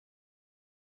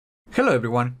Hello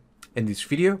everyone. In this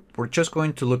video, we're just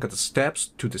going to look at the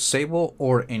steps to disable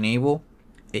or enable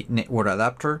a network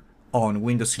adapter on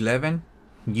Windows 11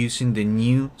 using the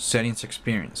new settings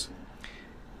experience.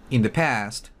 In the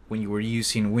past, when you were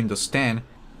using Windows 10,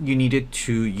 you needed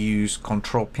to use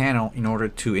Control Panel in order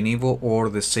to enable or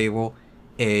disable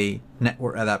a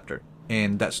network adapter.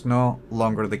 And that's no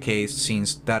longer the case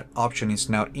since that option is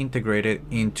now integrated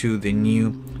into the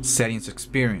new settings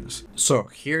experience. So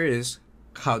here is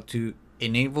how to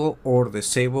enable or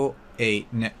disable a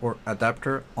network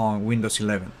adapter on Windows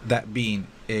 11, that being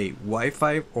a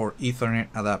Wi-Fi or Ethernet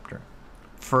adapter.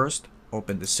 First,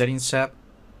 open the Settings app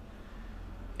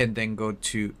and then go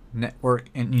to Network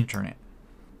and Internet.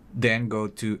 Then go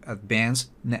to Advanced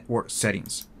Network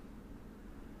Settings.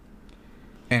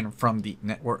 And from the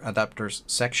Network Adapters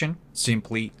section,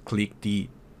 simply click the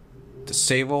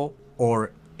Disable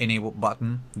or Enable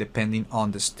button depending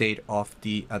on the state of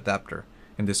the adapter.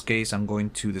 In this case, I'm going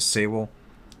to disable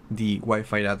the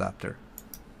Wi-Fi adapter.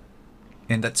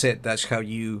 And that's it. That's how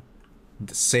you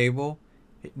disable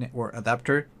a network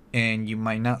adapter. And you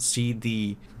might not see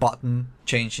the button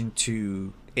changing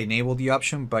to enable the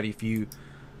option, but if you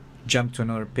jump to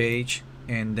another page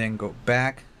and then go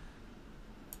back,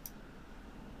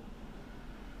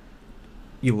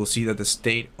 you will see that the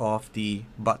state of the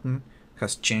button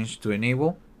has changed to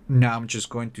enable. Now I'm just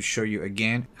going to show you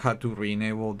again how to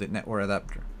re-enable the network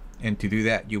adapter. And to do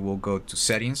that, you will go to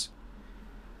Settings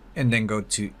and then go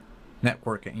to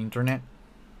Network and Internet.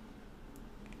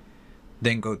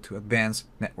 Then go to Advanced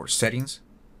Network Settings.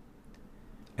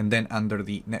 And then under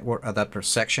the Network Adapter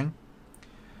section,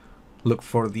 look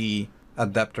for the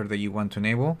adapter that you want to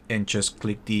enable and just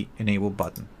click the Enable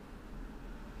button.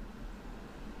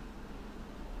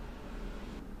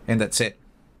 And that's it.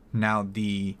 Now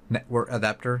the network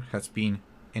adapter has been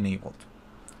enabled.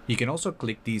 You can also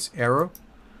click this arrow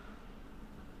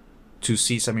to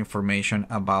see some information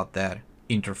about that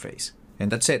interface. And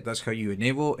that's it. That's how you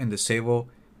enable and disable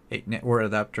a network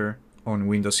adapter on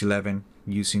Windows 11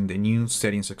 using the new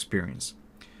settings experience.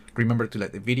 Remember to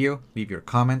like the video, leave your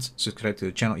comments, subscribe to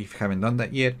the channel if you haven't done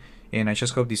that yet, and I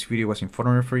just hope this video was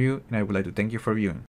informative for you, and I would like to thank you for viewing.